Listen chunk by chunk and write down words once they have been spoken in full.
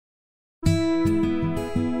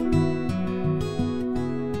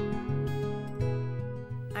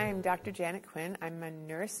I'm Dr. Janet Quinn. I'm a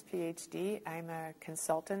nurse, PhD. I'm a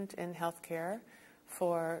consultant in healthcare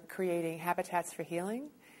for creating habitats for healing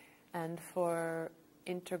and for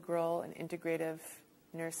integral and integrative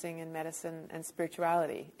nursing and medicine and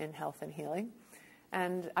spirituality in health and healing.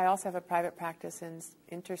 And I also have a private practice in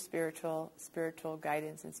interspiritual, spiritual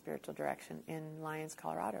guidance and spiritual direction in Lyons,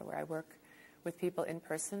 Colorado, where I work with people in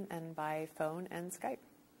person and by phone and Skype.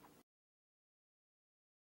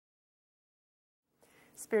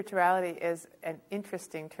 Spirituality is an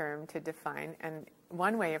interesting term to define, and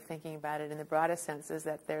one way of thinking about it in the broadest sense is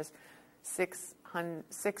that there's 6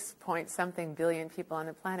 point something billion people on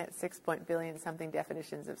the planet, 6 billion something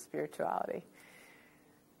definitions of spirituality.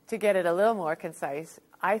 To get it a little more concise,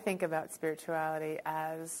 I think about spirituality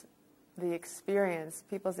as the experience,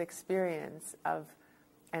 people's experience of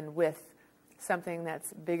and with something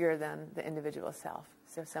that's bigger than the individual self.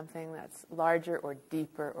 So something that's larger or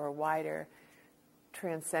deeper or wider,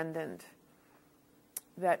 transcendent,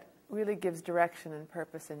 that really gives direction and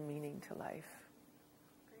purpose and meaning to life.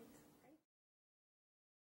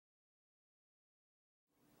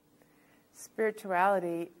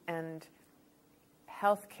 Spirituality and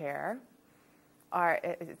healthcare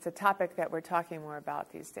it's a topic that we're talking more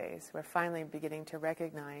about these days. We're finally beginning to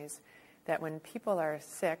recognize that when people are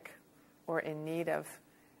sick or in need of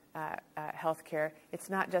healthcare, it's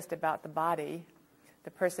not just about the body, the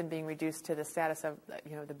person being reduced to the status of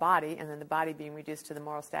the body, and then the body being reduced to the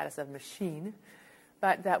moral status of machine,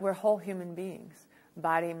 but that we're whole human beings,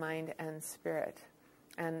 body, mind, and spirit.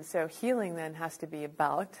 And so healing then has to be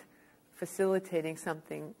about facilitating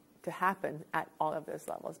something to happen at all of those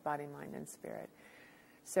levels, body, mind, and spirit.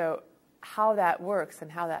 So how that works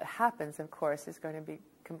and how that happens, of course, is going to be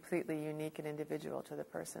completely unique and individual to the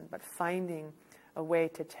person, but finding a way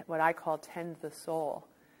to what I call tend the soul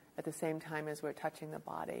at the same time as we're touching the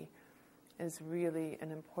body is really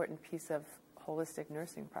an important piece of holistic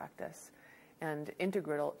nursing practice and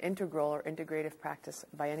integral or integrative practice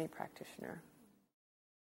by any practitioner.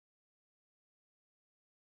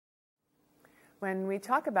 When we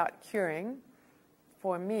talk about curing,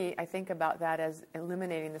 for me, I think about that as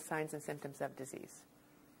eliminating the signs and symptoms of disease.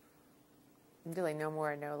 Really no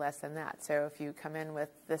more, no less than that. So if you come in with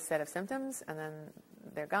this set of symptoms and then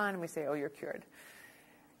they're gone, we say, oh, you're cured.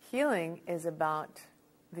 Healing is about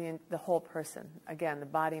the whole person. Again, the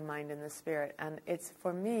body, mind, and the spirit. And it's,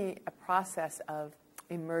 for me, a process of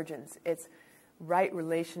emergence. It's right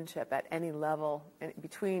relationship at any level,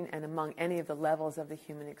 between and among any of the levels of the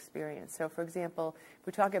human experience. So, for example, if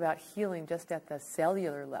we talk about healing just at the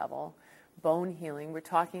cellular level, bone healing, we're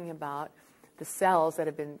talking about the cells that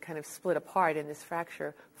have been kind of split apart in this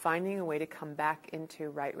fracture, finding a way to come back into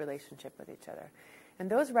right relationship with each other. And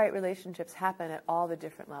those right relationships happen at all the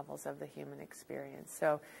different levels of the human experience.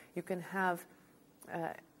 So you can have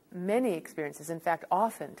many experiences, in fact,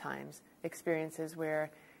 oftentimes experiences where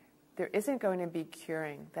there isn't going to be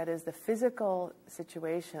curing. That is, the physical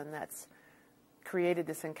situation that's created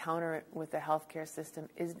this encounter with the healthcare system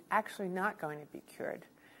is actually not going to be cured.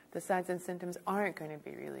 The signs and symptoms aren't going to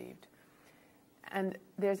be relieved. And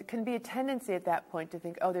there can be a tendency at that point to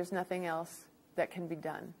think, oh, there's nothing else that can be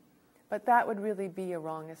done. But that would really be a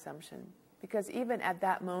wrong assumption, because even at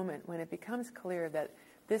that moment, when it becomes clear that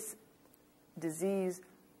this disease,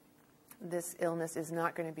 this illness is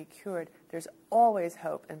not going to be cured, there's always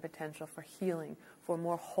hope and potential for healing, for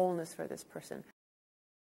more wholeness for this person.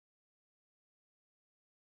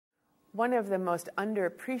 One of the most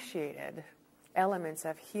underappreciated elements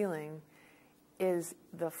of healing is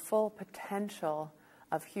the full potential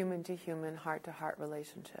of human-to-human, heart-to-heart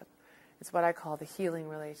relationship. It's what I call the healing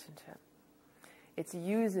relationship. It's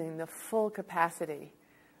using the full capacity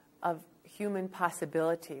of human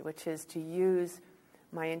possibility, which is to use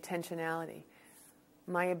my intentionality,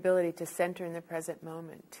 my ability to center in the present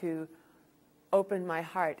moment, to open my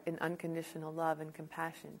heart in unconditional love and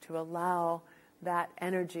compassion, to allow that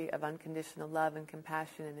energy of unconditional love and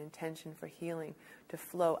compassion and intention for healing to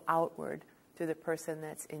flow outward to the person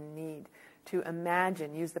that's in need, to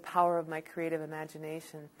imagine, use the power of my creative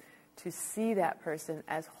imagination to see that person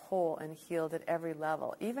as whole and healed at every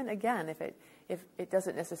level. Even, again, if it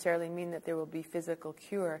doesn't necessarily mean that there will be physical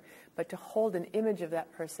cure, but to hold an image of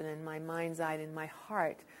that person in my mind's eye and in my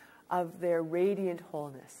heart of their radiant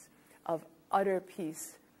wholeness, of utter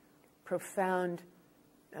peace, profound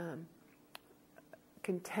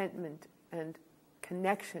contentment and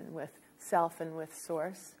connection with self and with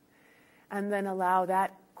source, and then allow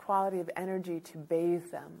that quality of energy to bathe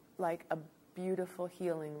them like a beautiful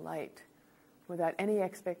healing light without any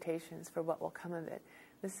expectations for what will come of it.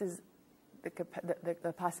 This is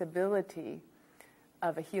the possibility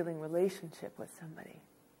of a healing relationship with somebody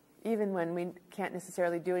even when we can't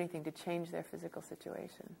necessarily do anything to change their physical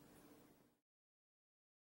situation.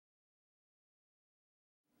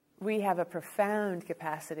 We have a profound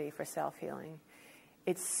capacity for self-healing.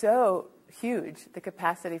 It's so huge, the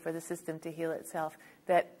capacity for the system to heal itself,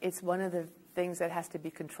 that it's one of the things that has to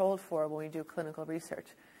be controlled for when we do clinical research.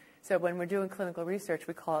 So when we're doing clinical research,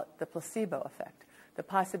 we call it the placebo effect, the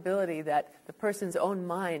possibility that the person's own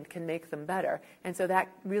mind can make them better. And so that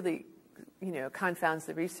really, confounds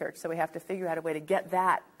the research. So we have to figure out a way to get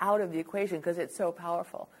that out of the equation because it's so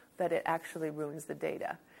powerful that it actually ruins the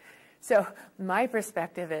data. So my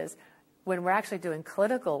perspective is, when we're actually doing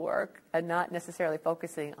clinical work and not necessarily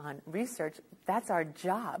focusing on research, that's our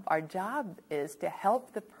job. Our job is to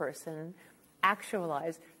help the person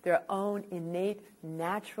actualize their own innate,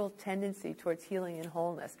 natural tendency towards healing and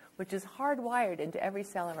wholeness, which is hardwired into every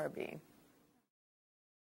cell of our being.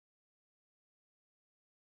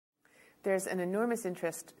 There's an enormous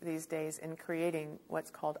interest these days in creating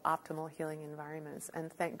what's called optimal healing environments,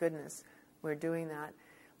 and thank goodness we're doing that.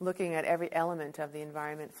 Looking at every element of the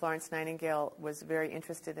environment. Florence Nightingale was very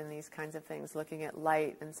interested in these kinds of things, looking at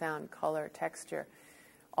light and sound, color, texture,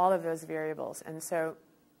 all of those variables. And so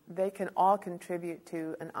they can all contribute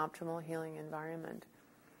to an optimal healing environment.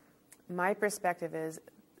 My perspective is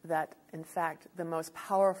that, in fact, the most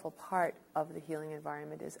powerful part of the healing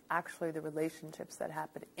environment is actually the relationships that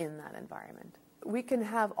happen in that environment. We can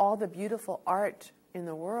have all the beautiful art in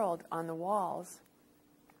the world on the walls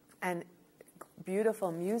and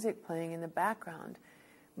beautiful music playing in the background,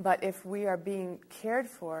 but if we are being cared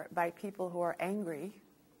for by people who are angry,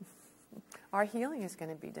 our healing is going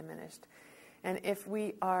to be diminished. And if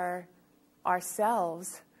we are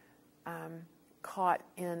ourselves caught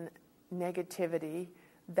in negativity,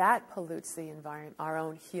 that pollutes the environment, our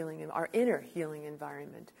own healing, our inner healing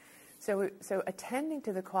environment. So attending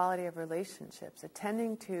to the quality of relationships,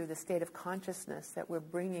 attending to the state of consciousness that we're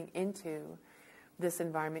bringing into this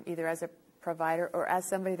environment, either as a provider or as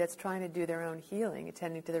somebody that's trying to do their own healing,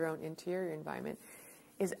 attending to their own interior environment,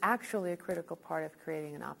 is actually a critical part of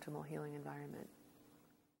creating an optimal healing environment.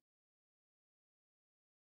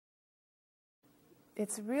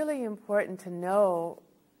 It's really important to know,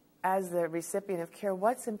 as the recipient of care,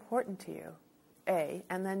 what's important to you, A,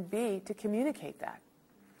 and then B, to communicate that.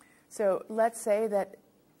 So let's say that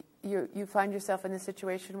you find yourself in a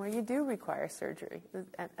situation where you do require surgery,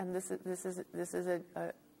 and this is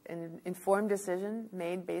an informed decision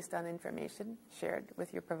made based on information shared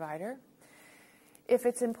with your provider. If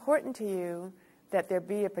it's important to you that there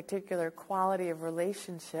be a particular quality of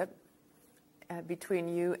relationship between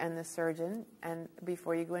you and the surgeon, and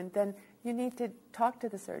before you go in, then you need to talk to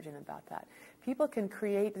the surgeon about that. People can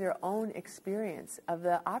create their own experience of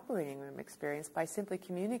the operating room experience by simply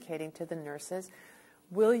communicating to the nurses,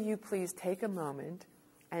 will you please take a moment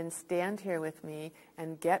and stand here with me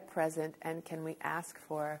and get present, and can we ask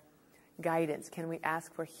for guidance? Can we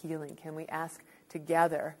ask for healing? Can we ask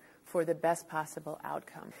together for the best possible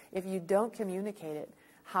outcome? If you don't communicate it,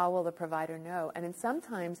 how will the provider know? And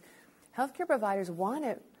sometimes healthcare providers want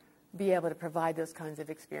to be able to provide those kinds of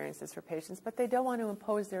experiences for patients, but they don't want to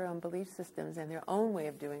impose their own belief systems and their own way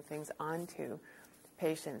of doing things onto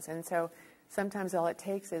patients. And so sometimes all it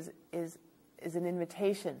takes is an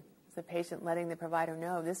invitation, the patient letting the provider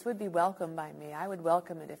know, this would be welcome by me. I would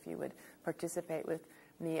welcome it if you would participate with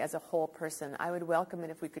me as a whole person. I would welcome it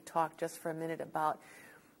if we could talk just for a minute about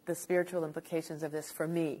the spiritual implications of this for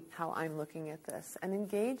me, how I'm looking at this, and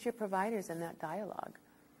engage your providers in that dialogue.